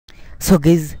So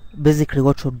guys, basically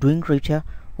what we're doing right here,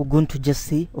 we're going to just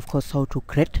see of course how to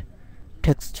create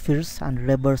text fields and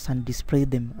labels and display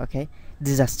them. Okay,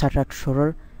 this is a starter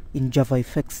tutorial in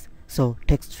JavaFX. So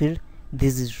text field,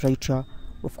 this is right here,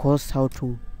 of course how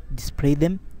to display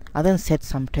them and then set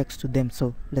some text to them.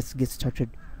 So let's get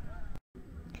started.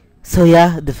 So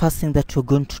yeah, the first thing that we're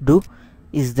going to do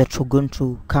is that we're going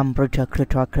to come right here,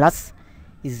 create our class.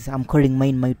 I'm calling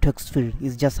mine my text field.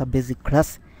 It's just a basic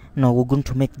class. Now we're going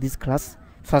to make this class.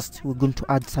 First we're going to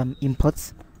add some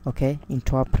imports, okay,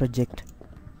 into our project.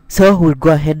 So we'll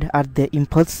go ahead, add the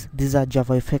imports. These are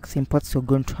JavaFX imports we're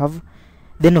going to have.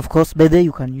 Then of course, by the way,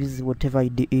 you can use whatever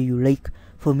IDE you like.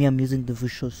 For me, I'm using the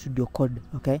Visual Studio Code,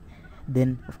 okay.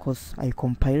 Then of course I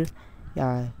compile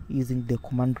using the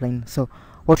command line. So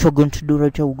what we're going to do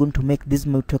right here, we're going to make this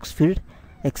my text field,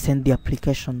 extend the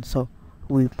application. So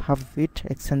we have it,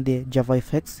 extend the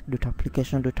JavaFX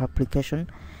application.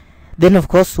 Then of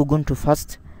course we're going to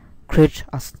first create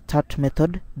a start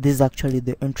method. This is actually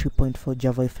the entry point for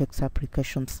JavaFX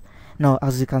applications. Now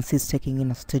as you can see, it's taking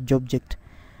in a stage object.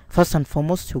 First and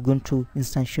foremost, we're going to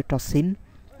instantiate a scene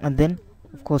and then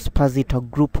of course pass it a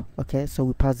group. Okay, so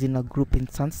we pass in a group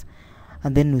instance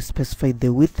and then we specify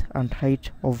the width and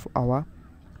height of our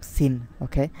scene.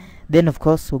 Okay, then of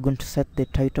course we're going to set the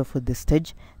title for the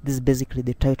stage. This is basically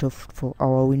the title for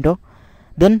our window.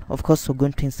 Then of course we're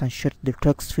going to instantiate the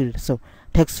text field. So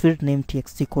text field name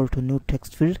txt equal to new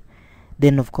text field.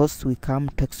 Then of course we come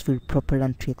text field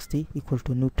propellant txt equal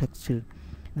to new text field.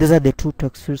 These are the two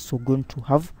text fields we're going to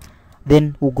have.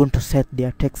 Then we're going to set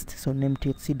their text. So name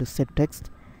txt to set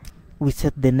text, we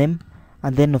set the name,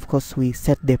 and then of course we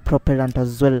set the propellant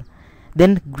as well.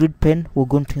 Then gridpane, we're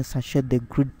going to instantiate the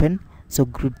gridpane. So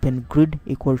gridpane grid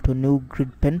equal to new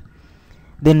gridpane.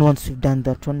 Then once we've done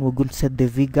that one, we're going to set the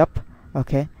v gap,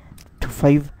 okay, to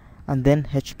 5 and then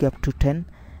h gap to 10.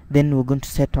 Then we're going to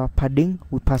set our padding.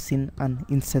 We pass in an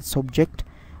inset subject,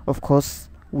 of course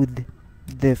with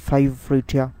the 5 right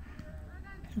here.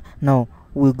 Now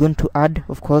we're going to add,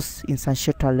 of course,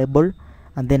 instantiate our label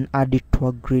and then add it to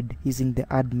our grid using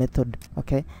the add method.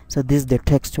 Okay, so this is the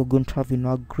text we're going to have in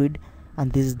our grid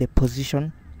and this is the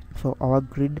position for our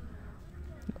grid,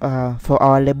 for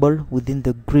our label within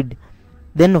the grid.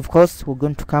 Then of course we're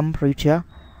going to come right here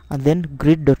and then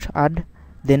grid.add.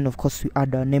 Then of course we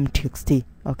add our name txt.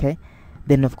 Okay,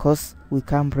 then of course we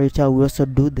come right here, we also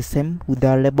do the same with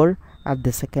our label, add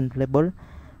the second label.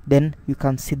 Then you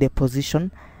can see the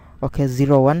position, okay,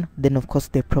 0 1. Then of course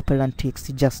the propellant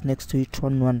txt just next to it,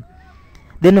 1 1.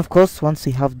 Then of course once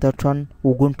we have that one,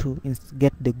 we're going to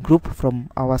get the group from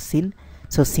our scene.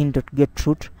 So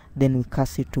scene.getRoot, then we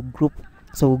cast it to group.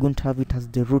 So we're going to have it as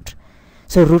the root.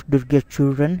 So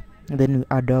root.getChildren, then we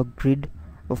add our grid,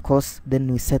 of course.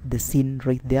 Then we set the scene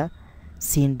right there,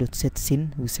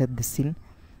 scene.setScene, we set the scene.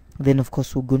 Then of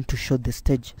course we're going to show the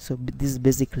stage. So this is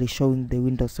basically showing the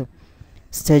window. So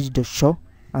stage.show,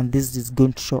 and this is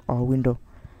going to show our window.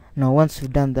 Now once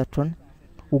we've done that one,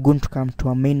 we're going to come to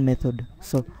our main method.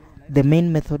 So the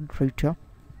main method right here.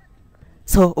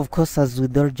 So of course, as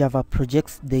with all Java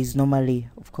projects, there is normally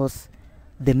of course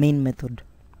the main method.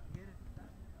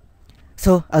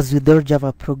 So as with all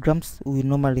Java programs, we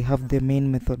normally have the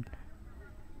main method.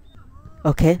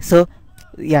 Okay, so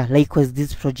yeah, likewise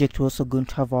this project we're also going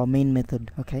to have our main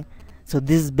method. Okay, so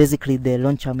this is basically the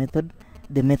launcher method,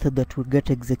 the method that will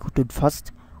get executed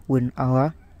first when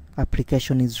our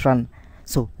application is run.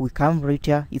 So we come right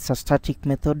here, it's a static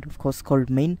method, of course, called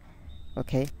main.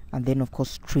 Okay, and then of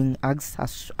course string args,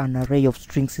 as an array of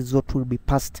strings is what will be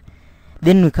passed.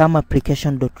 Then we come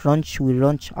application.launch, we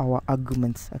launch our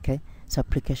arguments. Okay, so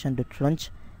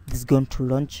application.launch, this is going to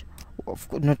launch,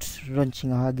 not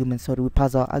launching our arguments, sorry, we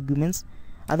pass our arguments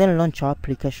and then launch our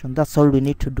application. That's all we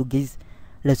need to do, guys.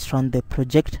 Let's run the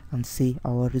project and see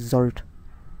our result.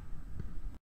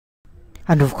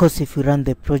 And of course, if we run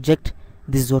the project,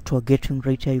 this is what we're getting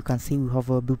right here. You can see we have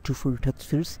our beautiful text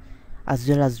fields as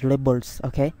well as labels.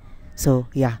 Okay, so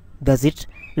yeah, that's it.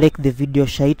 Like the video,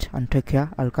 share it, and take care.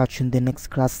 I'll catch you in the next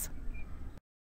class.